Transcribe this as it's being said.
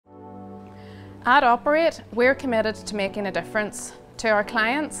At Operate, we're committed to making a difference to our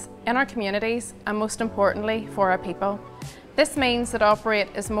clients, in our communities, and most importantly, for our people. This means that Operate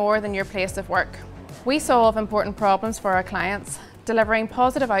is more than your place of work. We solve important problems for our clients, delivering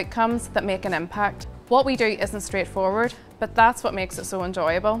positive outcomes that make an impact. What we do isn't straightforward, but that's what makes it so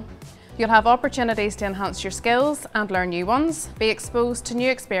enjoyable. You'll have opportunities to enhance your skills and learn new ones, be exposed to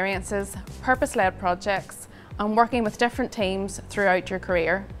new experiences, purpose-led projects, and working with different teams throughout your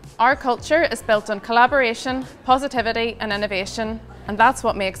career. Our culture is built on collaboration, positivity and innovation, and that's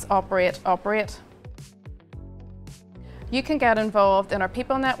what makes Operate operate. You can get involved in our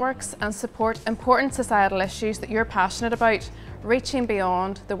people networks and support important societal issues that you're passionate about, reaching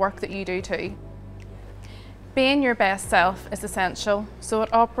beyond the work that you do too. Being your best self is essential, so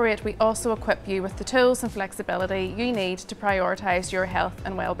at Operate we also equip you with the tools and flexibility you need to prioritise your health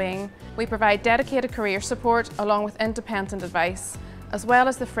and well-being. We provide dedicated career support along with independent advice, as well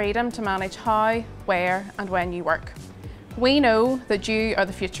as the freedom to manage how, where and when you work. We know that you are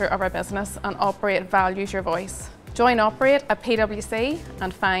the future of our business and Operate values your voice. Join Operate at PwC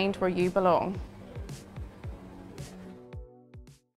and find where you belong.